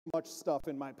much stuff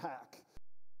in my pack.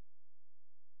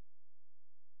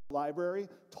 Library,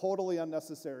 totally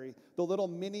unnecessary. The little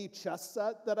mini chess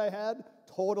set that I had,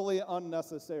 totally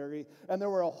unnecessary. And there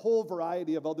were a whole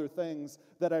variety of other things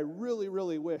that I really,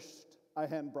 really wished I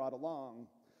hadn't brought along.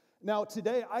 Now,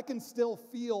 today, I can still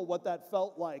feel what that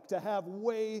felt like, to have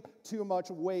way too much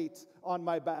weight on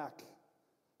my back.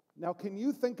 Now, can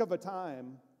you think of a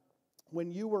time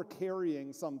when you were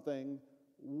carrying something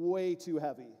way too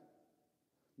heavy?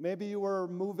 Maybe you were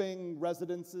moving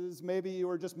residences. Maybe you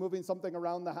were just moving something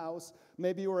around the house.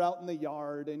 Maybe you were out in the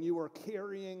yard and you were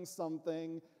carrying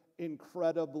something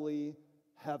incredibly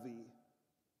heavy.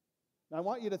 Now, I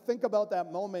want you to think about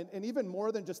that moment, and even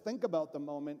more than just think about the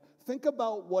moment, think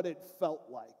about what it felt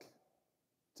like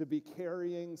to be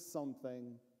carrying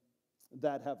something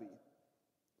that heavy.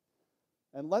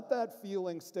 And let that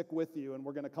feeling stick with you, and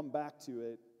we're going to come back to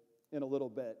it in a little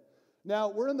bit. Now,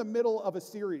 we're in the middle of a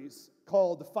series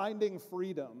called Finding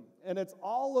Freedom, and it's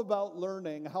all about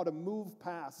learning how to move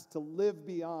past, to live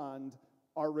beyond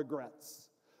our regrets.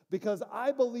 Because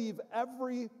I believe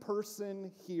every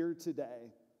person here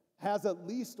today has at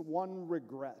least one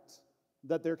regret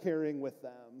that they're carrying with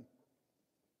them.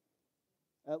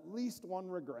 At least one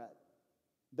regret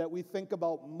that we think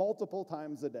about multiple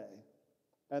times a day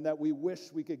and that we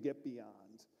wish we could get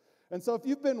beyond. And so if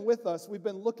you've been with us, we've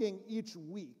been looking each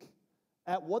week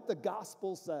at what the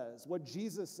gospel says, what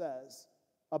Jesus says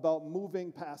about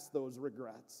moving past those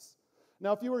regrets.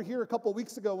 Now, if you were here a couple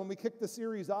weeks ago when we kicked the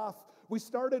series off, we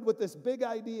started with this big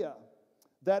idea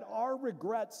that our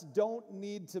regrets don't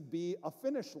need to be a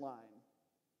finish line,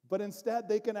 but instead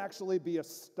they can actually be a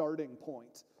starting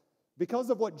point.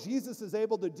 Because of what Jesus is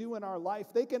able to do in our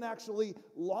life, they can actually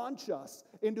launch us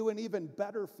into an even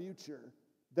better future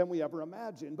than we ever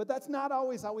imagined. But that's not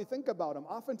always how we think about them.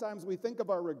 Oftentimes we think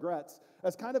of our regrets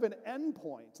as kind of an end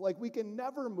point, like we can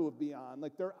never move beyond,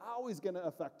 like they're always going to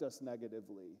affect us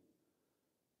negatively.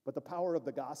 But the power of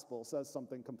the gospel says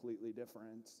something completely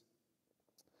different.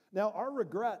 Now, our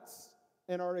regrets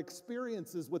and our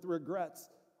experiences with regrets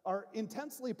are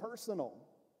intensely personal.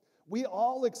 We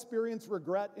all experience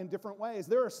regret in different ways.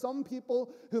 There are some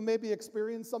people who maybe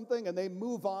experience something and they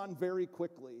move on very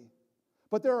quickly.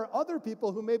 But there are other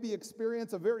people who maybe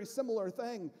experience a very similar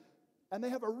thing, and they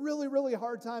have a really, really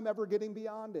hard time ever getting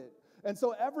beyond it. And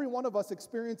so every one of us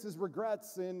experiences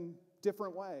regrets in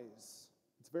different ways.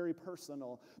 It's very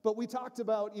personal. But we talked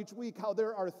about each week how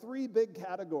there are three big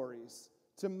categories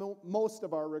to most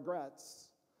of our regrets.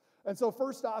 And so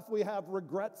first off, we have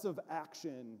regrets of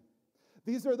action.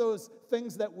 These are those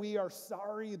things that we are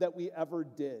sorry that we ever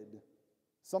did.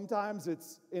 Sometimes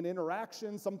it's an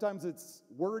interaction, sometimes it's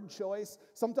word choice,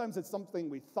 sometimes it's something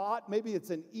we thought, maybe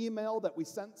it's an email that we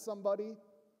sent somebody.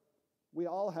 We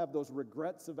all have those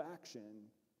regrets of action.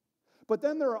 But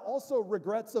then there are also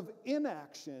regrets of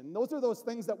inaction. Those are those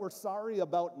things that we're sorry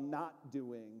about not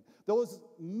doing, those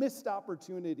missed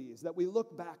opportunities that we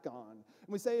look back on. And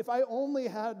we say, if I only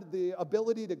had the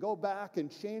ability to go back and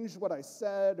change what I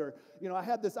said, or, I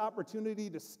had this opportunity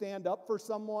to stand up for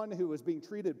someone who was being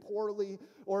treated poorly,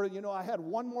 or, I had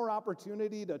one more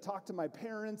opportunity to talk to my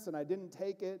parents and I didn't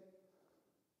take it.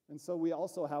 And so we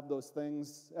also have those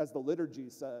things, as the liturgy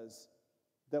says,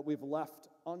 that we've left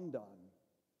undone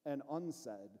and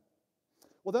unsaid.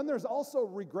 Well, then there's also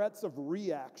regrets of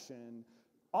reaction.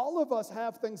 All of us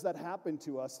have things that happen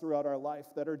to us throughout our life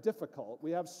that are difficult.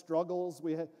 We have struggles.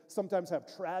 We sometimes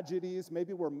have tragedies.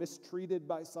 Maybe we're mistreated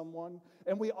by someone.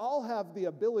 And we all have the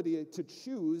ability to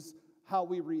choose how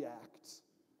we react.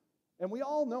 And we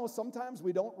all know sometimes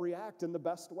we don't react in the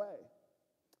best way.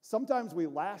 Sometimes we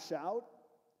lash out.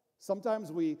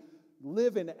 Sometimes we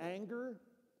live in anger.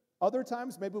 Other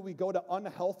times, maybe we go to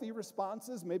unhealthy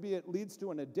responses. Maybe it leads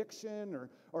to an addiction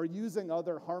or using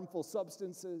other harmful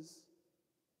substances.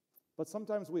 But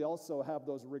sometimes we also have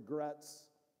those regrets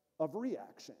of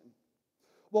reaction.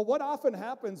 Well, what often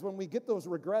happens when we get those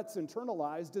regrets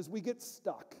internalized is we get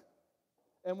stuck.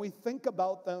 And we think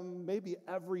about them maybe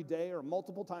every day or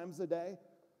multiple times a day.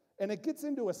 And it gets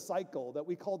into a cycle that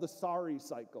we call the sorry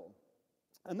cycle.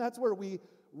 And that's where we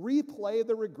replay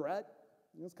the regret.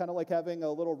 It's kind of like having a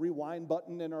little rewind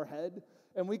button in our head,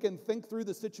 and we can think through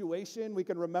the situation. We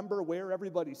can remember where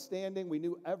everybody's standing. We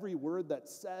knew every word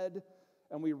that's said,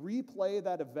 and we replay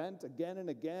that event again and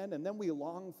again, and then we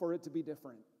long for it to be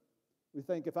different. We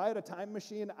think, if I had a time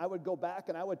machine, I would go back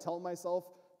and I would tell myself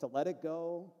to let it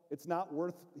go. It's not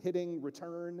worth hitting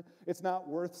return. It's not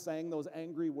worth saying those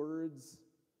angry words.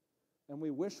 And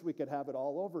we wish we could have it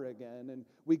all over again, and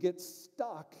we get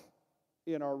stuck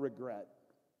in our regret.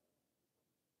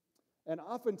 And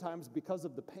oftentimes, because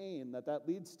of the pain that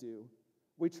leads to,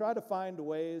 We try to find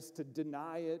ways to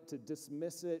deny it, to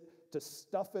dismiss it, to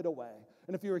stuff it away.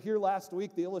 And if you were here last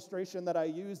week, the illustration that I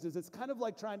used is it's kind of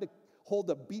like trying to hold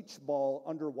a beach ball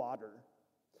underwater.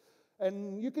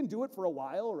 And you can do it for a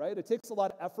while, right? It takes a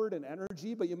lot of effort and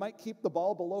energy, but you might keep the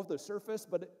ball below the surface,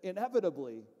 but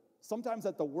inevitably, sometimes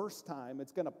at the worst time,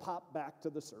 it's going to pop back to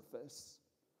the surface.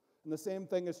 And the same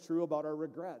thing is true about our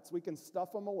regrets. We can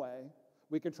stuff them away.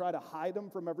 We can try to hide them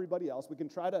from everybody else. We can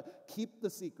try to keep the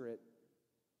secret.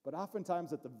 But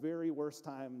oftentimes, at the very worst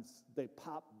times, they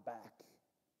pop back,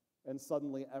 and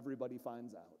suddenly everybody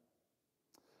finds out.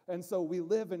 And so we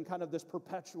live in kind of this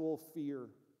perpetual fear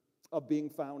of being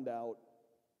found out.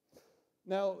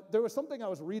 Now, there was something I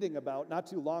was reading about not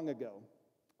too long ago,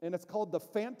 and it's called the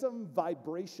phantom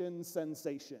vibration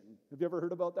sensation. Have you ever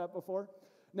heard about that before?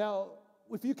 Now,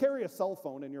 if you carry a cell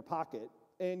phone in your pocket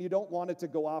and you don't want it to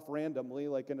go off randomly,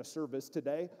 like in a service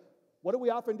today, what do we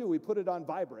often do? We put it on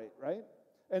vibrate, right?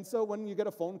 And so when you get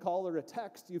a phone call or a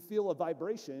text, you feel a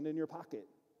vibration in your pocket.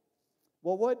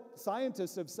 Well, what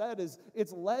scientists have said is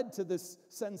it's led to this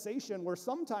sensation where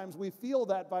sometimes we feel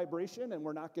that vibration and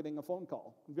we're not getting a phone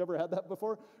call. Have you ever had that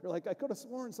before? You're like, I could have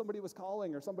sworn somebody was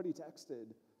calling or somebody texted.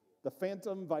 The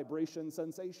phantom vibration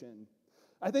sensation.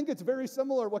 I think it's very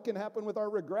similar what can happen with our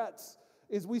regrets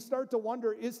is we start to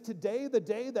wonder, is today the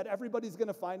day that everybody's going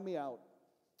to find me out?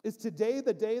 Is today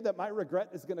the day that my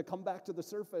regret is going to come back to the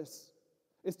surface?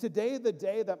 Is today the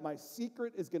day that my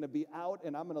secret is going to be out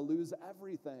and I'm going to lose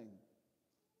everything?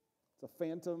 It's a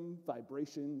phantom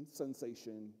vibration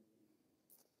sensation.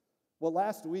 Well,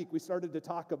 last week we started to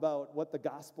talk about what the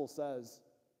gospel says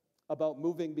about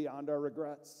moving beyond our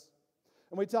regrets.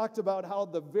 And we talked about how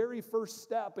the very first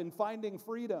step in finding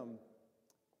freedom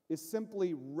is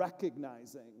simply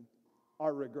recognizing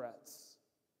our regrets.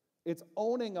 It's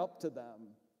owning up to them.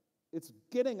 It's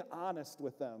getting honest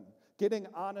with them, getting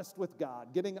honest with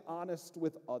God, getting honest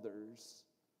with others.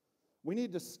 We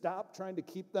need to stop trying to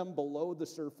keep them below the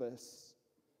surface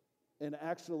and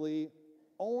actually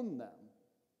own them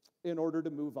in order to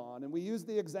move on. And we use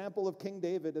the example of King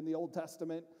David in the Old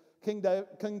Testament.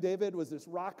 King David was this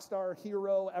rock star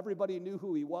hero. Everybody knew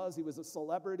who he was. He was a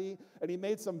celebrity, and he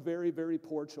made some very, very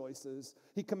poor choices.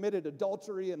 He committed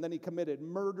adultery, and then he committed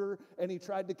murder, and he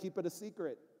tried to keep it a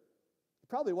secret. He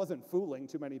probably wasn't fooling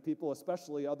too many people,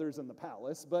 especially others in the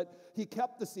palace, but he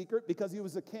kept the secret because he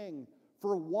was a king.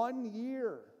 For 1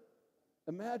 year,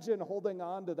 imagine holding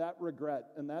on to that regret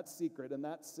and that secret and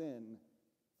that sin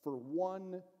for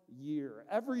 1 year.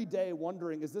 Every day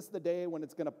wondering, is this the day when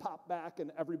it's going to pop back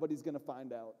and everybody's going to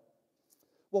find out?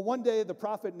 Well, one day the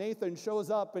prophet Nathan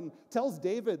shows up and tells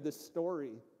David this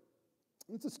story.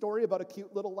 It's a story about a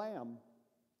cute little lamb,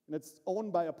 and it's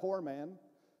owned by a poor man.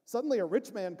 Suddenly a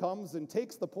rich man comes and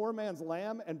takes the poor man's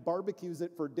lamb and barbecues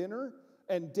it for dinner,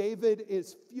 and David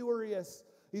is furious.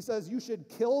 He says, you should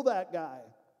kill that guy.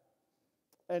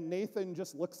 And Nathan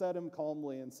just looks at him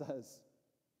calmly and says,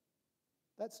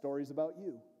 that story's about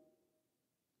you.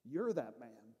 You're that man.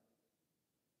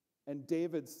 And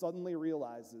David suddenly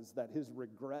realizes that his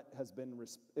regret has been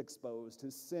exposed.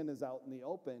 His sin is out in the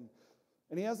open.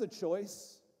 And he has a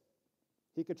choice.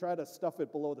 He could try to stuff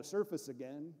it below the surface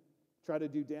again, try to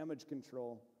do damage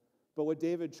control. But what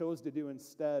David chose to do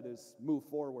instead is move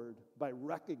forward by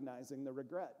recognizing the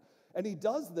regret. And he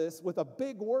does this with a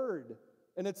big word,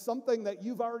 and it's something that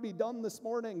you've already done this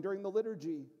morning during the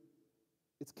liturgy.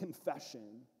 It's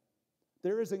confession.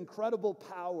 There is incredible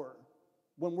power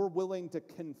when we're willing to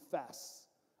confess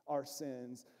our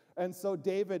sins. And so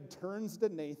David turns to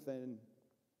Nathan,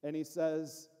 and he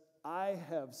says, I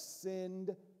have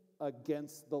sinned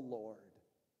against the Lord.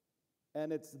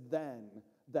 And it's then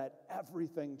that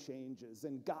everything changes,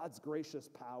 and God's gracious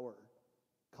power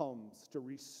comes to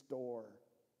restore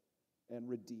and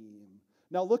redeem.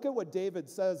 Now look at what David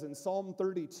says in Psalm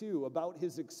 32 about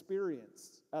his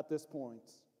experience at this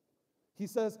point. He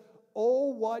says,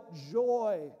 oh, what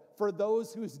joy for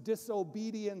those whose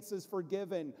disobedience is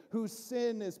forgiven, whose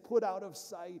sin is put out of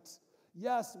sight.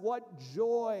 Yes, what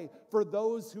joy for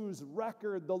those whose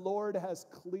record the Lord has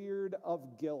cleared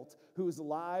of guilt, whose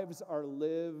lives are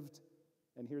lived,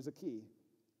 and here's a key,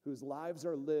 whose lives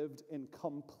are lived in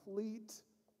complete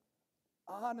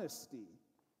honesty.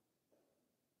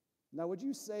 Now, would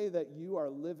you say that you are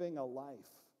living a life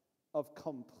of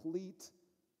complete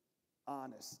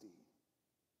honesty?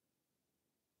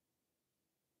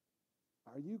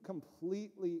 Are you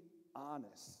completely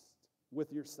honest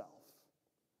with yourself?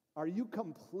 Are you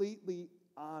completely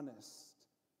honest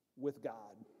with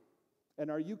God?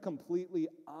 And are you completely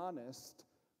honest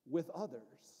with others?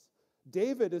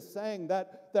 David is saying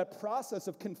that that process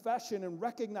of confession and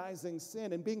recognizing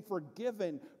sin and being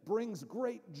forgiven brings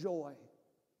great joy.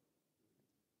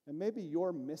 And maybe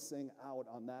you're missing out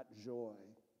on that joy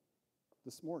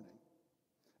this morning.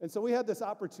 And so we had this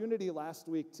opportunity last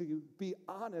week to be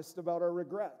honest about our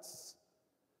regrets.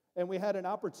 And we had an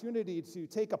opportunity to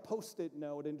take a Post-it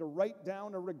note and to write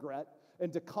down a regret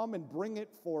and to come and bring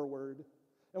it forward.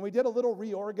 And we did a little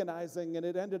reorganizing, and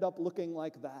it ended up looking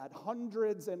like that.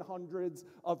 Hundreds and hundreds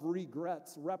of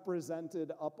regrets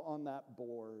represented up on that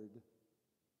board.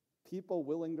 People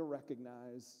willing to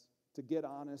recognize, to get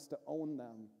honest, to own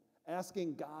them,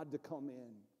 asking God to come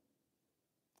in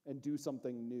and do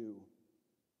something new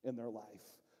in their life.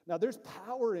 Now, there's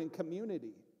power in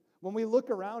community. When we look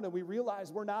around and we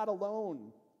realize we're not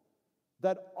alone,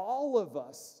 that all of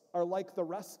us are like the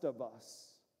rest of us.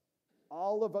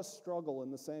 All of us struggle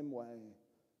in the same way.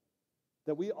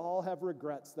 That we all have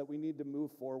regrets that we need to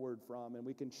move forward from, and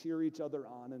we can cheer each other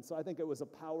on. And so I think it was a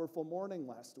powerful morning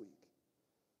last week.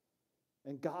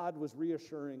 And God was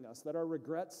reassuring us that our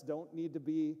regrets don't need to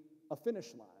be a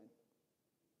finish line.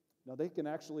 No, they can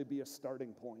actually be a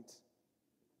starting point.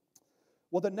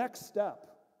 Well, the next step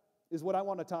is what I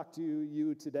want to talk to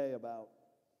you today about.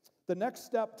 The next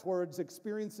step towards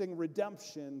experiencing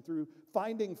redemption through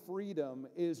finding freedom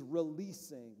is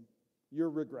releasing your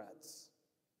regrets.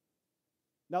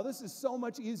 Now, this is so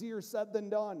much easier said than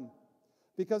done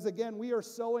because, again, we are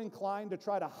so inclined to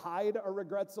try to hide our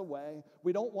regrets away.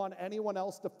 We don't want anyone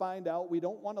else to find out. We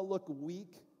don't want to look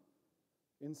weak.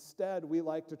 Instead, we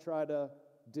like to try to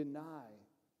deny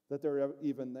that they're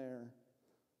even there.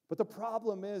 But the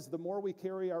problem is, the more we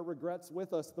carry our regrets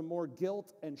with us, the more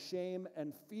guilt and shame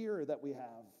and fear that we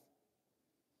have.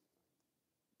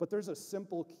 But there's a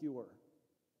simple cure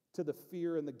to the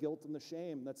fear and the guilt and the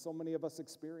shame that so many of us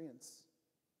experience.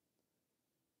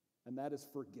 And that is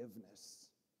forgiveness.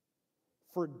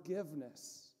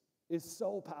 Forgiveness is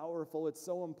so powerful, it's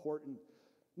so important.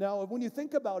 Now, when you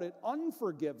think about it,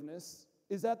 unforgiveness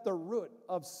is at the root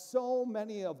of so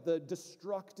many of the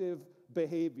destructive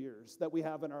behaviors that we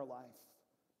have in our life.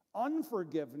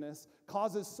 Unforgiveness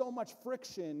causes so much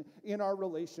friction in our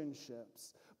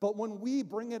relationships. But when we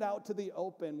bring it out to the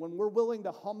open, when we're willing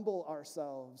to humble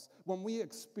ourselves, when we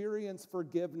experience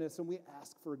forgiveness and we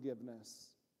ask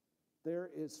forgiveness, there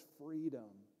is freedom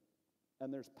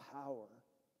and there's power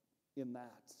in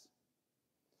that.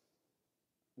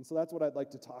 And so that's what I'd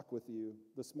like to talk with you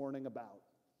this morning about.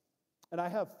 And I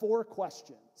have 4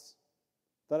 questions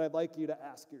that I'd like you to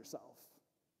ask yourself.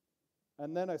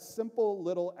 And then a simple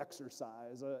little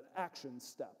exercise, an action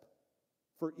step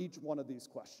for each one of these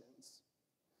questions.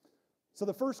 So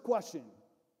the first question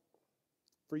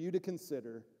for you to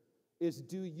consider is,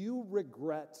 do you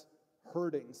regret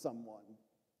hurting someone?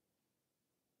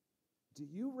 Do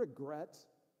you regret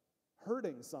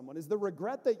hurting someone? Is the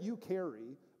regret that you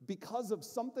carry because of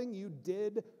something you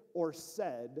did or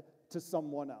said to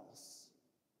someone else?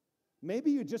 Maybe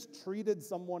you just treated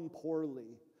someone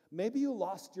poorly. Maybe you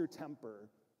lost your temper.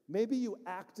 Maybe you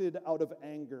acted out of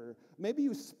anger. Maybe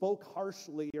you spoke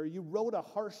harshly, or you wrote a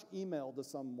harsh email to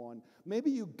someone. Maybe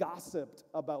you gossiped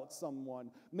about someone.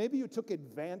 Maybe you took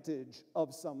advantage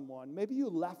of someone. Maybe you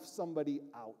left somebody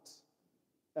out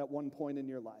at one point in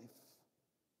your life.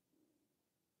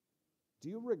 Do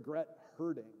you regret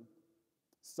hurting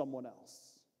someone else?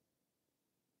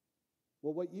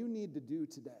 Well, what you need to do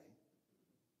today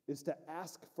is to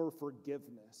ask for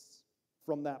forgiveness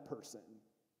from that person.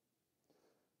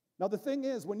 Now, the thing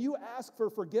is, when you ask for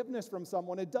forgiveness from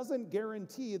someone, it doesn't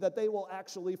guarantee that they will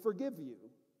actually forgive you,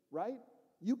 right?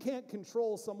 You can't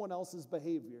control someone else's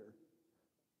behavior.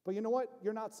 But you know what?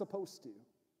 You're not supposed to.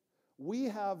 We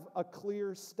have a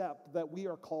clear step that we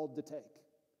are called to take.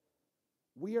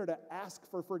 We are to ask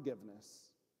for forgiveness,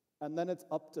 and then it's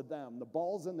up to them. The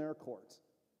ball's in their court,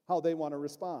 how they want to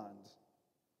respond.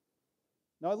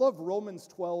 Now, I love Romans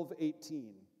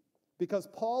 12:18, because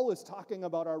Paul is talking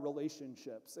about our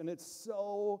relationships, and it's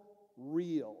so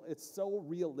real. It's so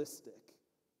realistic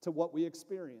to what we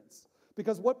experience.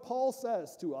 Because what Paul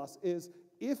says to us is,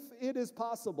 if it is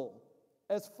possible,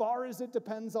 as far as it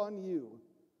depends on you,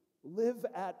 live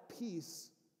at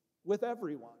peace with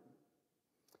everyone.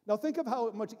 Now, think of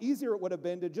how much easier it would have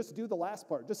been to just do the last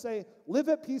part. Just say, live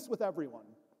at peace with everyone.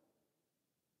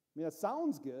 I mean, that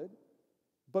sounds good.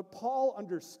 But Paul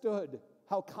understood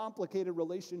how complicated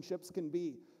relationships can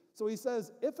be. So he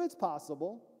says, if it's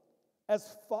possible,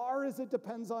 as far as it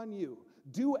depends on you,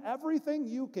 do everything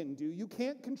you can do. You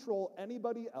can't control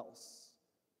anybody else.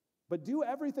 But do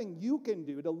everything you can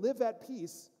do to live at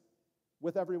peace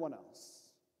with everyone else.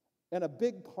 And a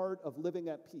big part of living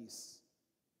at peace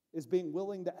is being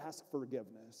willing to ask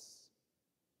forgiveness.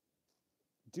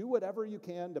 Do whatever you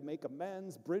can to make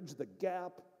amends, bridge the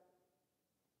gap,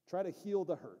 try to heal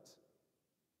the hurt.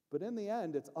 But in the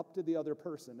end, it's up to the other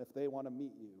person if they want to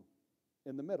meet you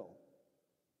in the middle.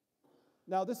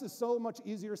 Now, this is so much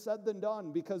easier said than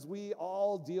done because we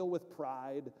all deal with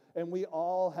pride and we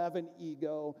all have an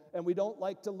ego and we don't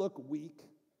like to look weak.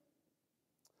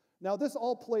 Now, this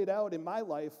all played out in my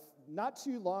life not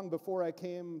too long before I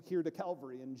came here to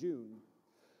Calvary in June.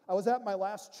 I was at my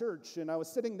last church and I was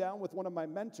sitting down with one of my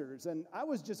mentors and I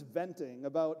was just venting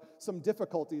about some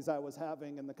difficulties I was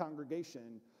having in the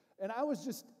congregation. And I was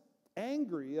just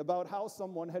angry about how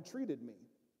someone had treated me.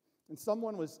 And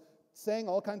someone was saying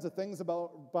all kinds of things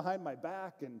about behind my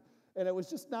back, and it was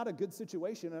just not a good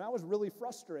situation, and I was really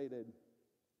frustrated.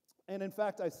 And in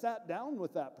fact, I sat down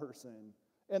with that person,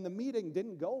 and the meeting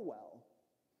didn't go well.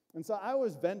 And so I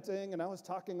was venting, and I was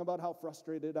talking about how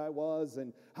frustrated I was,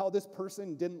 and how this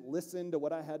person didn't listen to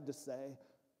what I had to say.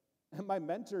 And my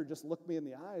mentor just looked me in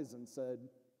the eyes and said,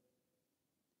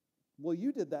 "Well,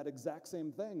 you did that exact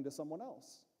same thing to someone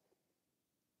else."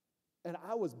 And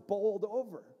I was bowled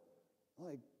over.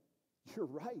 Like, you're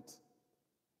right.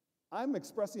 I'm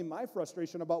expressing my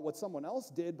frustration about what someone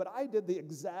else did, but I did the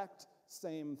exact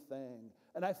same thing.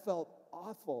 And I felt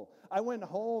awful. I went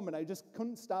home and I just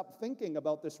couldn't stop thinking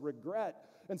about this regret.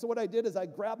 And so what I did is I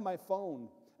grabbed my phone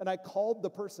and I called the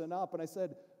person up and I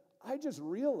said, "I just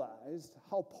realized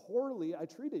how poorly I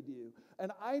treated you,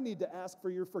 and I need to ask for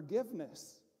your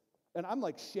forgiveness." And I'm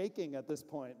like shaking at this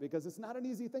point because it's not an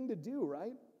easy thing to do,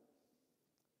 right?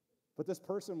 But this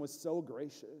person was so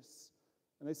gracious.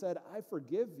 And they said, "I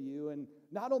forgive you." And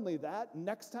not only that,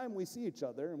 next time we see each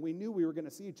other, and we knew we were going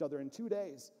to see each other in 2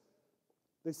 days,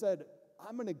 they said,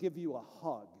 "I'm going to give you a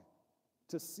hug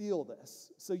to seal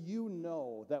this so you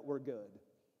know that we're good."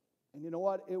 And you know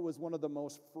what? It was one of the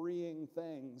most freeing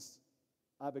things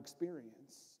I've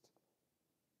experienced.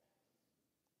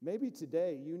 Maybe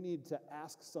today you need to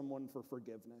ask someone for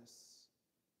forgiveness.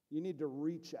 You need to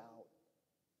reach out.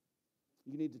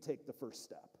 You need to take the first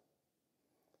step.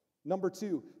 Number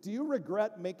 2, do you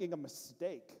regret making a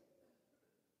mistake?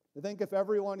 I think if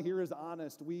everyone here is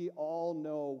honest, we all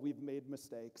know we've made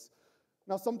mistakes.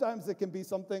 Now, sometimes it can be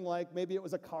something like maybe it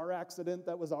was a car accident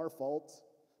that was our fault.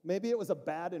 Maybe it was a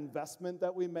bad investment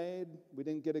that we made. We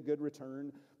didn't get a good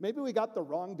return. Maybe we got the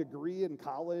wrong degree in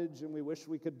college and we wish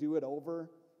we could do it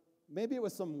over. Maybe it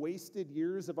was some wasted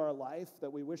years of our life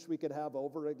that we wish we could have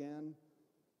over again.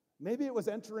 Maybe it was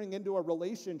entering into a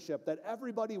relationship that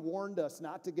everybody warned us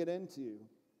not to get into.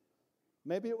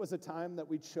 Maybe it was a time that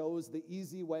we chose the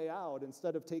easy way out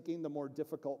instead of taking the more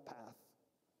difficult path.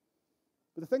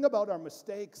 But the thing about our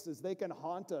mistakes is they can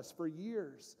haunt us for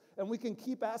years. And we can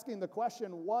keep asking the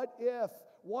question, what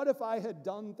if I had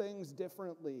done things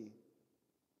differently?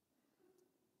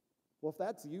 Well, if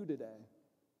that's you today,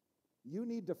 you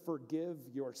need to forgive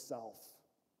yourself.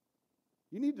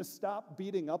 You need to stop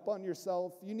beating up on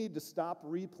yourself. You need to stop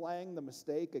replaying the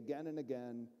mistake again and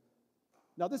again.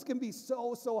 Now, this can be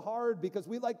so hard because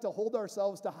we like to hold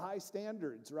ourselves to high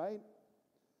standards, right?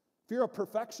 If you're a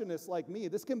perfectionist like me,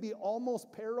 this can be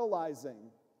almost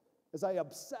paralyzing as I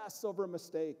obsess over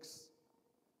mistakes.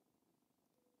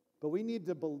 But we need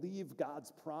to believe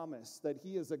God's promise that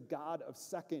He is a God of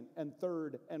second and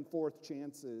third and fourth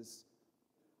chances.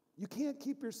 You can't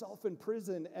keep yourself in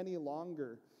prison any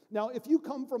longer. Now, if you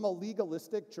come from a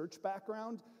legalistic church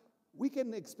background, we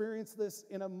can experience this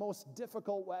in a most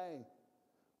difficult way.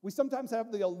 We sometimes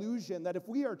have the illusion that if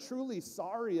we are truly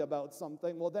sorry about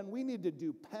something, well, then we need to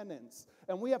do penance,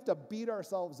 and we have to beat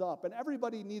ourselves up, and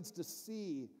everybody needs to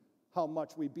see how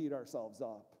much we beat ourselves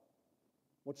up.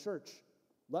 Well, church,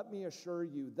 let me assure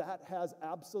you, that has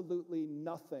absolutely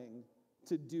nothing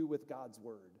to do with God's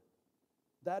word.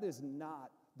 That is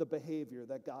not the behavior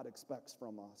that God expects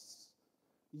from us.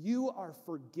 You are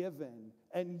forgiven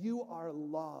and you are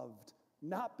loved,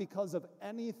 not because of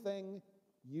anything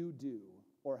you do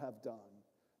or have done.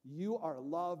 You are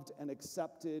loved and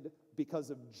accepted because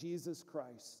of Jesus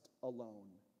Christ alone.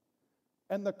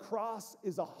 And the cross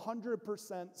is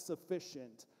 100%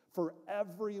 sufficient for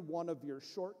every one of your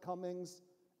shortcomings,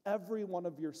 every one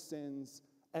of your sins,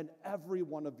 and every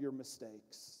one of your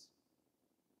mistakes.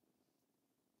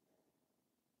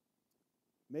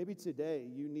 Maybe today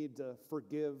you need to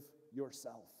forgive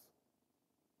yourself.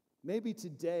 Maybe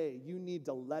today you need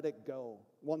to let it go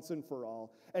once and for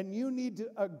all. And you need to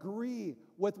agree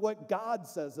with what God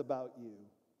says about you,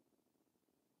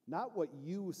 not what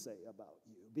you say about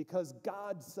you, because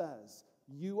God says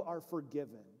you are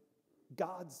forgiven.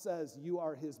 God says you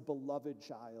are His beloved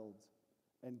child,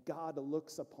 and God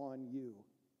looks upon you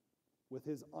with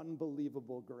his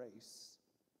unbelievable grace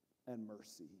and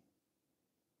mercy.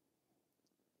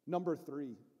 Number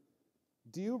 3,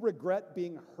 do you regret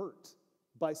being hurt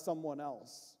by someone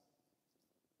else?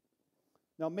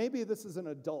 Now, maybe this is an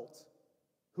adult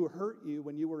who hurt you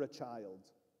when you were a child.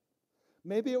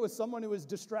 Maybe it was someone who was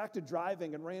distracted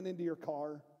driving and ran into your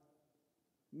car.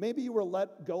 Maybe you were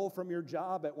let go from your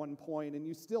job at one point and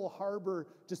you still harbor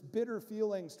just bitter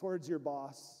feelings towards your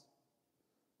boss.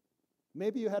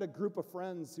 Maybe you had a group of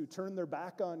friends who turned their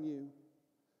back on you.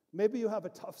 Maybe you have a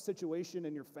tough situation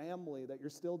in your family that you're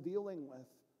still dealing with.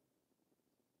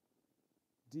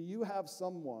 Do you have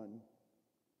someone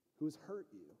who's hurt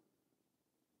you?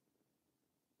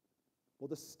 Well,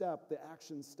 the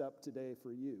action step today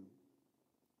for you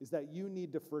is that you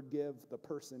need to forgive the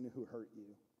person who hurt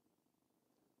you.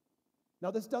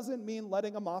 Now, this doesn't mean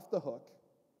letting them off the hook,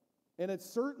 and it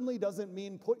certainly doesn't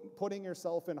mean putting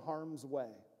yourself in harm's way.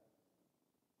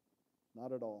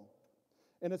 Not at all.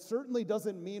 And it certainly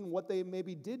doesn't mean what they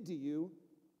maybe did to you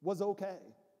was okay,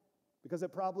 because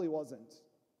it probably wasn't.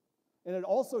 And it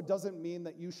also doesn't mean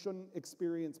that you shouldn't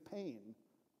experience pain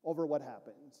over what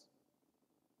happened.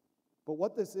 But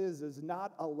what this is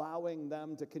not allowing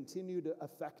them to continue to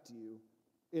affect you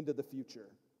into the future.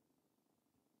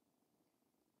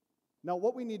 Now,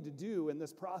 what we need to do in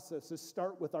this process is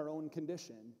start with our own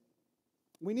condition.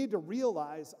 We need to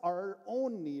realize our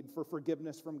own need for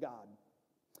forgiveness from God.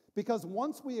 Because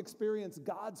once we experience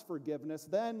God's forgiveness,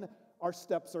 then our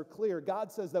steps are clear.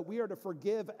 God says that we are to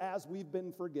forgive as we've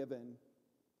been forgiven.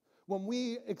 When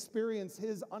we experience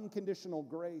his unconditional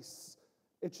grace,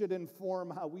 it should inform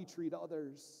how we treat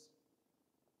others.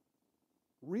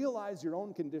 Realize your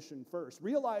own condition first.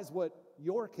 Realize what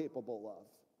you're capable of.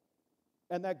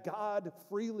 And that God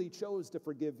freely chose to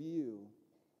forgive you.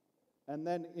 And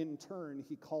then in turn,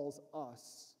 he calls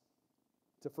us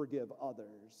to forgive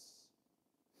others.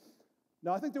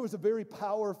 Now, I think there was a very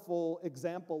powerful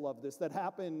example of this that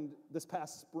happened this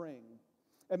past spring.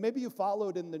 And maybe you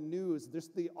followed in the news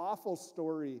just the awful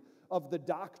story of the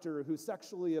doctor who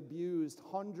sexually abused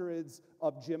hundreds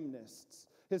of gymnasts.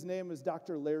 His name is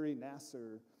Dr. Larry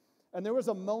Nassar. And there was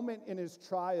a moment in his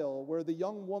trial where the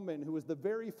young woman who was the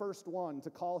very first one to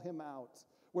call him out,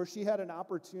 where she had an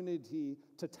opportunity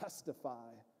to testify.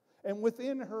 And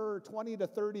within her 20 to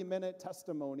 30 minute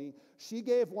testimony, she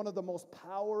gave one of the most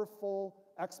powerful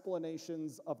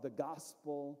explanations of the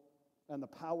gospel and the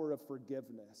power of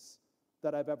forgiveness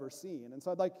that I've ever seen. And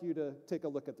so I'd like you to take a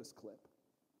look at this clip.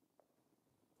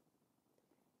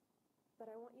 But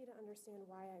I want you to understand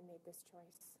why I made this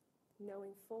choice,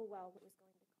 knowing full well what was going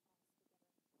to cost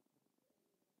to get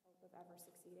hope of ever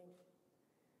succeeding.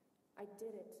 I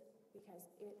did it because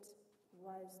it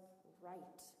was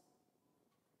right.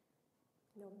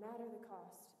 No matter the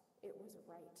cost, it was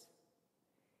right.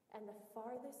 And the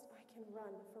farthest I can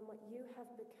run from what you have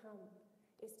become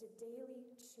is to daily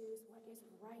choose what is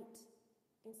right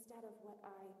instead of what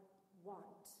I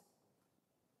want.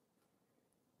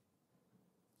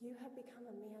 You have become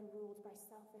a man ruled by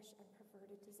selfish and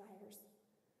perverted desires,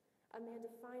 a man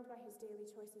defined by his daily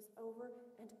choices over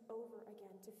and over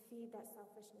again to feed that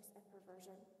selfishness and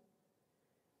perversion.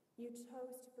 You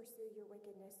chose to pursue your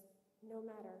wickedness no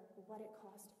matter what it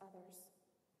cost others.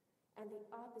 And the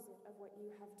opposite of what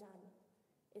you have done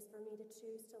is for me to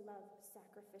choose to love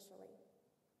sacrificially,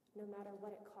 no matter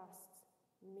what it costs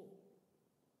me.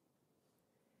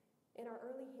 In our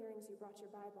early hearings, you brought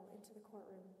your Bible into the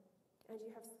courtroom, and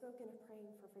you have spoken of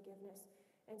praying for forgiveness,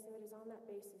 and so it is on that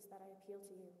basis that I appeal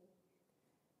to you.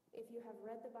 If you have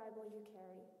read the Bible you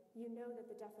carry, you know that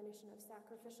the definition of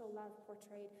sacrificial love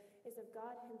portrayed is of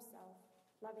God himself,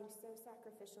 loving so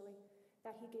sacrificially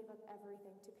that he gave up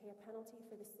everything to pay a penalty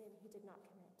for the sin he did not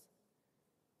commit.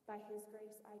 By his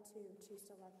grace, I too choose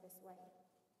to love this way.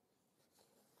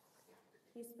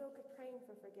 You spoke of praying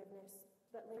for forgiveness,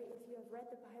 but Larry, if you have read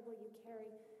the Bible you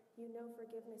carry, you know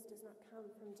forgiveness does not come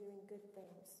from doing good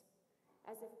things,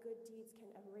 as if good deeds can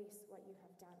erase what you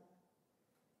have done.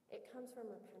 It comes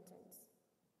from repentance,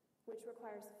 which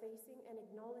requires facing and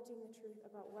acknowledging the truth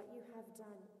about what you have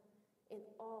done in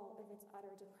all of its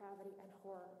utter depravity and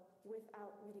horror,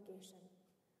 without mitigation,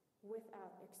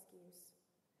 without excuse,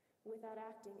 without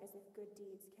acting as if good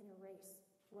deeds can erase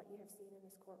what you have seen in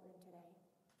this courtroom today.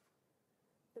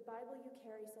 The Bible you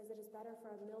carry says it is better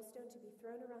for a millstone to be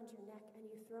thrown around your neck and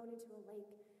you thrown into a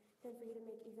lake than for you to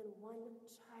make even one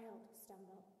child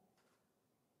stumble.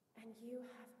 And you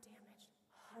have damaged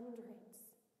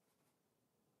hundreds.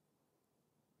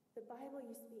 The Bible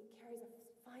you speak carries a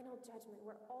final judgment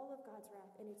where all of God's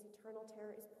wrath and its eternal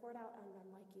terror is poured out on men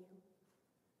like you.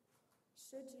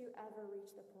 Should you ever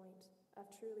reach the point of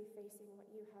truly facing what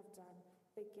you have done,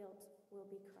 the guilt will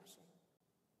be crushing.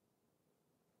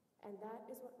 And that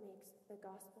is what makes the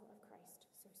gospel of Christ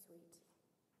so sweet,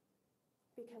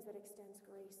 because it extends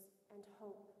grace and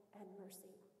hope and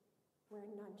mercy where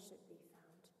none should be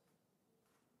found.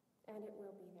 And it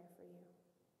will be there for you.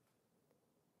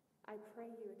 I pray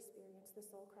you experience the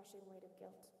soul-crushing weight of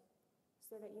guilt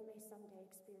so that you may someday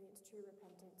experience true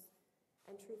repentance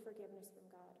and true forgiveness from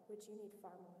God, which you need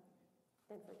far more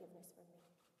than forgiveness from me,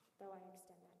 though I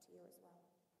extend that to you as well.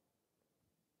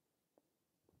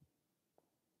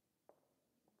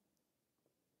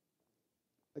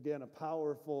 Again, a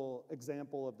powerful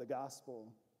example of the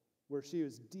gospel where she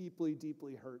was deeply,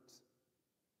 deeply hurt,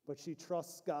 but she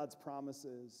trusts God's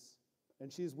promises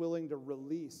and she's willing to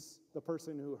release the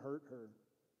person who hurt her.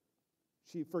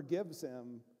 She forgives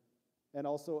him and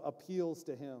also appeals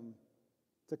to him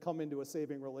to come into a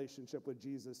saving relationship with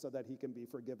Jesus so that he can be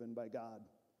forgiven by God.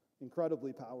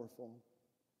 Incredibly powerful.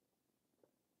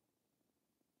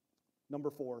 Number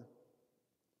 4,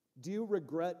 do you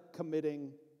regret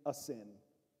committing a sin?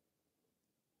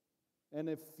 And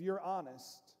if you're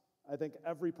honest, I think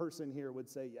every person here would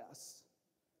say yes.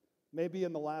 Maybe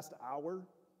in the last hour,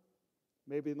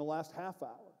 maybe in the last half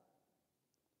hour.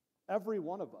 Every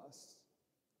one of us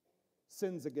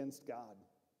sins against God.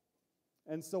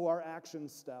 And so our action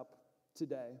step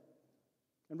today,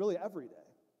 and really every day,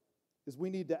 is we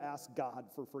need to ask God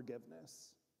for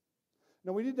forgiveness.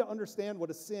 Now, we need to understand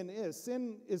what a sin is.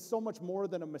 Sin is so much more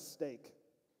than a mistake.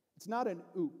 It's not an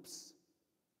oops.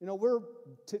 You know, we're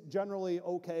generally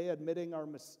okay admitting our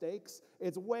mistakes.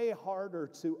 It's way harder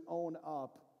to own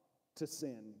up to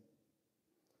sin.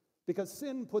 Because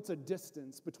sin puts a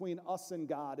distance between us and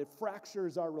God. It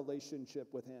fractures our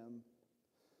relationship with Him.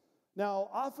 Now,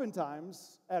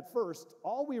 oftentimes, at first,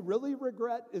 all we really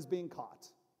regret is being caught.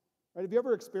 Right? Have you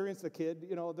ever experienced a kid,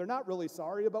 they're not really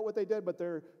sorry about what they did, but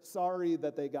they're sorry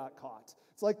that they got caught.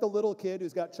 It's like the little kid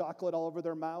who's got chocolate all over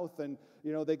their mouth and,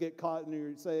 they get caught and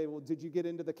you say, well, did you get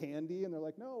into the candy? And they're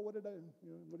like, no, what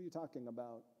are you talking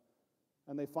about?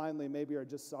 And they finally maybe are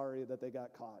just sorry that they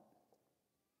got caught.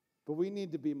 But we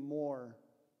need to be more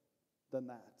than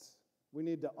that. We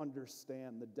need to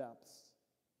understand the depths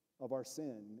of our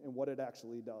sin and what it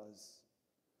actually does.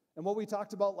 And what we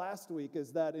talked about last week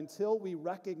is that until we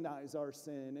recognize our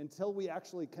sin, until we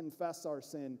actually confess our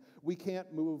sin, we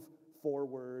can't move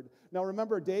forward. Now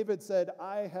remember, David said,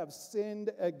 I have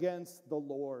sinned against the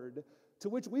Lord. To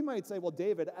which we might say, well,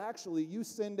 David, actually, you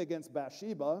sinned against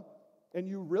Bathsheba, and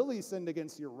you really sinned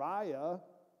against Uriah.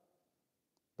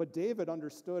 But David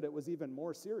understood it was even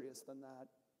more serious than that.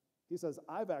 He says,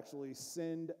 I've actually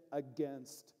sinned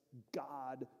against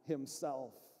God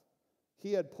Himself.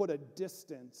 He had put a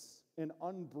distance, an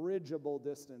unbridgeable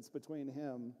distance between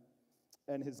him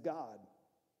and his God.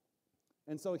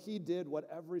 And so he did what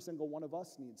every single one of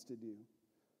us needs to do.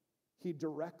 He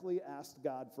directly asked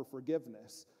God for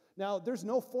forgiveness. Now, there's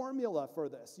no formula for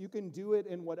this. You can do it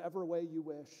in whatever way you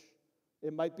wish.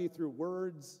 It might be through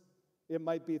words. It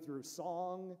might be through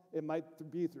song. It might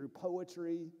be through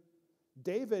poetry.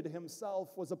 David himself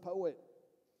was a poet.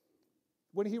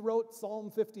 When he wrote Psalm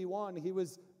 51, he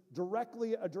was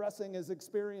directly addressing his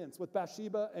experience with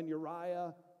Bathsheba and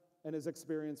Uriah and his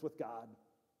experience with God.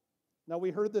 Now, we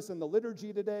heard this in the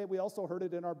liturgy today. We also heard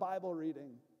it in our Bible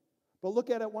reading. But look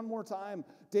at it one more time.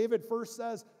 David first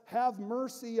says, have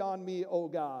mercy on me, O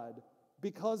God.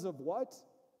 Because of what?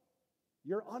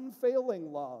 Your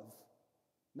unfailing love.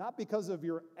 Not because of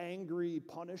your angry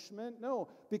punishment. No,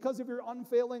 because of your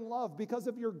unfailing love. Because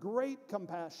of your great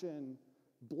compassion.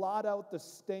 Blot out the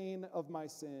stain of my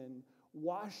sin.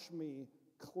 Wash me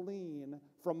clean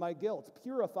from my guilt.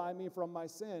 Purify me from my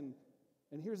sin.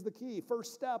 And here's the key.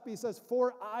 First step, he says,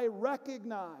 for I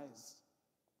recognize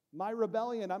my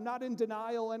rebellion. I'm not in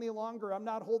denial any longer. I'm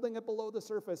not holding it below the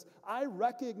surface. I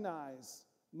recognize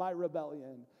my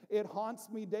rebellion. It haunts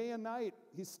me day and night.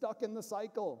 He's stuck in the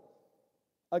cycle.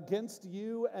 Against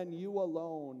you and you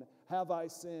alone have I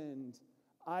sinned.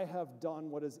 I have done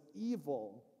what is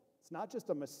evil. It's not just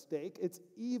a mistake. It's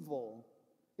evil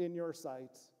in your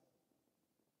sight.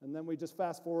 And then we just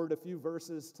fast forward a few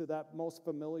verses to that most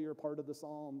familiar part of the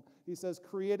psalm. He says,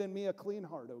 create in me a clean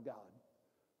heart, O God.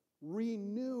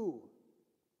 Renew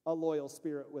a loyal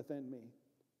spirit within me.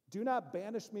 Do not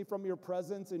banish me from your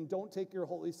presence and don't take your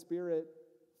Holy Spirit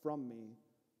from me.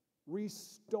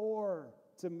 Restore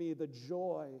to me the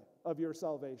joy of your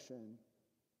salvation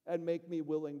and make me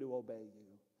willing to obey you.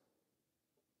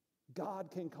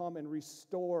 God can come and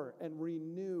restore and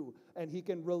renew, and He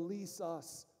can release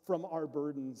us from our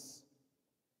burdens.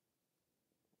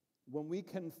 When we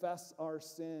confess our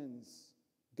sins,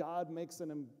 God makes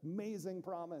an amazing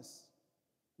promise.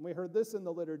 And we heard this in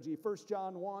the liturgy, 1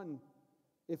 John 1.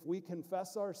 If we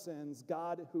confess our sins,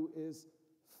 God, who is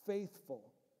faithful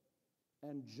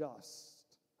and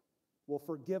just, will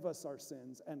forgive us our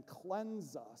sins and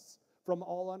cleanse us from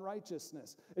all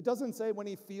unrighteousness. It doesn't say when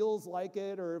he feels like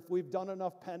it or if we've done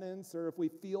enough penance or if we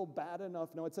feel bad enough.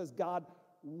 No, it says God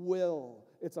will.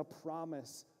 It's a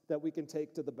promise that we can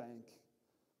take to the bank.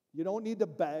 You don't need to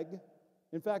beg.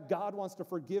 In fact, God wants to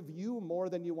forgive you more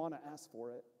than you want to ask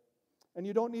for it. And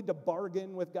you don't need to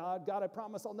bargain with God. God, I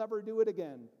promise I'll never do it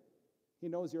again. He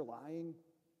knows you're lying.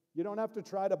 You don't have to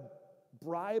try to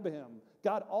bribe him.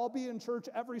 God, I'll be in church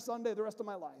every Sunday the rest of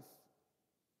my life.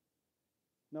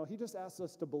 No, he just asks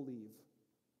us to believe.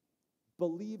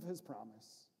 Believe his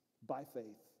promise by faith.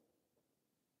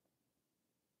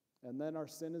 And then our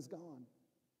sin is gone.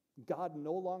 God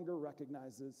no longer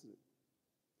recognizes it.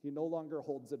 He no longer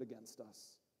holds it against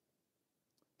us.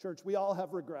 Church, we all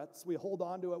have regrets. We hold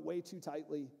on to it way too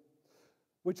tightly.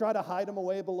 We try to hide them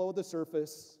away below the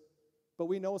surface, but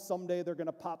we know someday they're going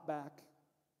to pop back.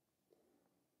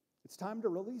 It's time to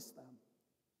release them.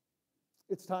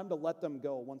 It's time to let them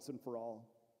go once and for all.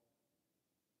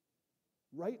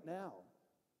 Right now,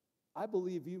 I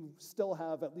believe you still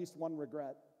have at least one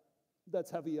regret that's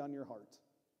heavy on your heart.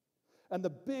 And the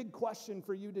big question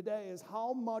for you today is,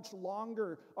 how much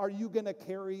longer are you going to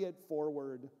carry it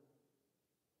forward?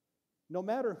 No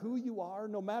matter who you are,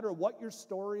 no matter what your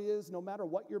story is, no matter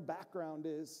what your background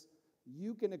is,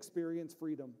 you can experience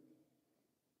freedom.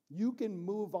 You can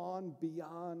move on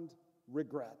beyond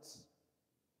regrets.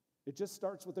 It just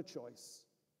starts with a choice.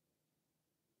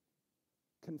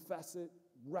 Confess it,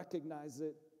 recognize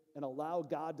it, and allow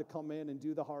God to come in and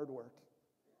do the hard work,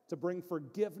 to bring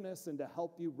forgiveness and to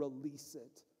help you release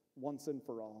it once and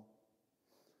for all.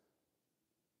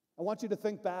 I want you to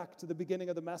think back to the beginning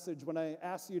of the message when I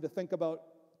asked you to think about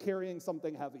carrying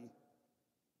something heavy.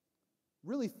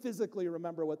 Really physically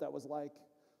remember what that was like.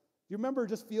 You remember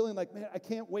just feeling like, man, I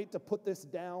can't wait to put this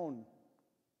down.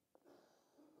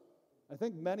 I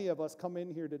think many of us come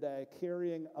in here today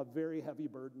carrying a very heavy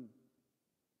burden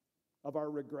of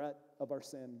our regret, of our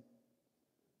sin.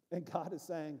 And God is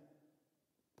saying,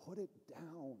 put it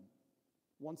down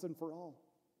once and for all.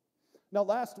 Now,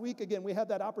 last week, again, we had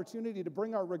that opportunity to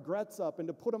bring our regrets up and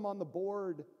to put them on the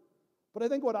board. But I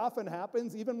think what often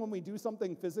happens, even when we do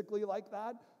something physically like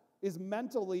that, is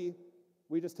mentally,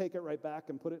 we just take it right back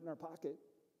and put it in our pocket.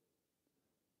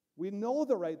 We know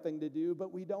the right thing to do,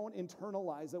 but we don't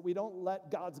internalize it. We don't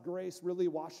let God's grace really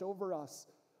wash over us.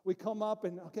 We come up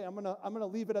and, okay, I'm gonna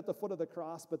leave it at the foot of the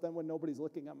cross, but then when nobody's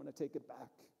looking, I'm gonna take it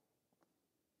back.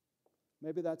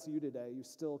 Maybe that's you today. You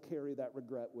still carry that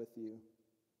regret with you.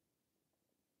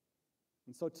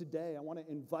 And so today, I want to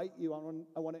invite you,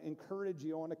 I want to encourage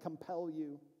you, I want to compel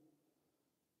you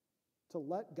to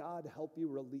let God help you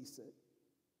release it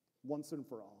once and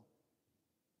for all.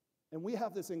 And we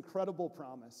have this incredible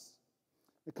promise.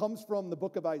 It comes from the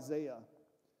book of Isaiah,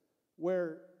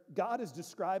 where God is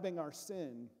describing our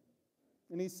sin.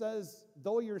 And he says,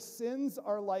 though your sins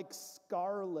are like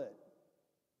scarlet,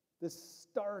 this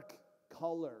stark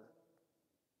color,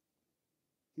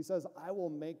 he says, I will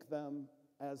make them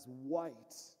as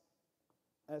white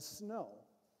as snow.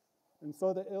 And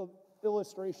so the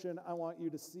illustration I want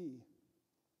you to see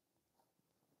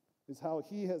is how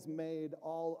he has made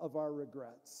all of our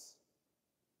regrets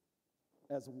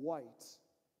as white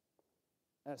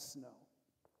as snow.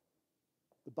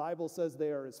 The Bible says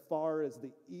they are as far as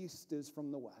the east is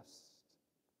from the west.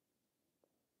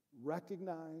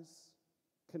 Recognize,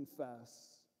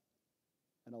 confess,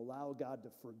 and allow God to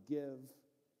forgive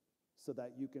so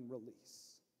that you can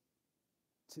release.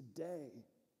 Today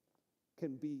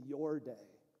can be your day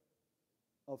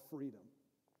of freedom.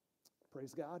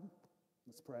 Praise God.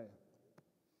 Let's pray.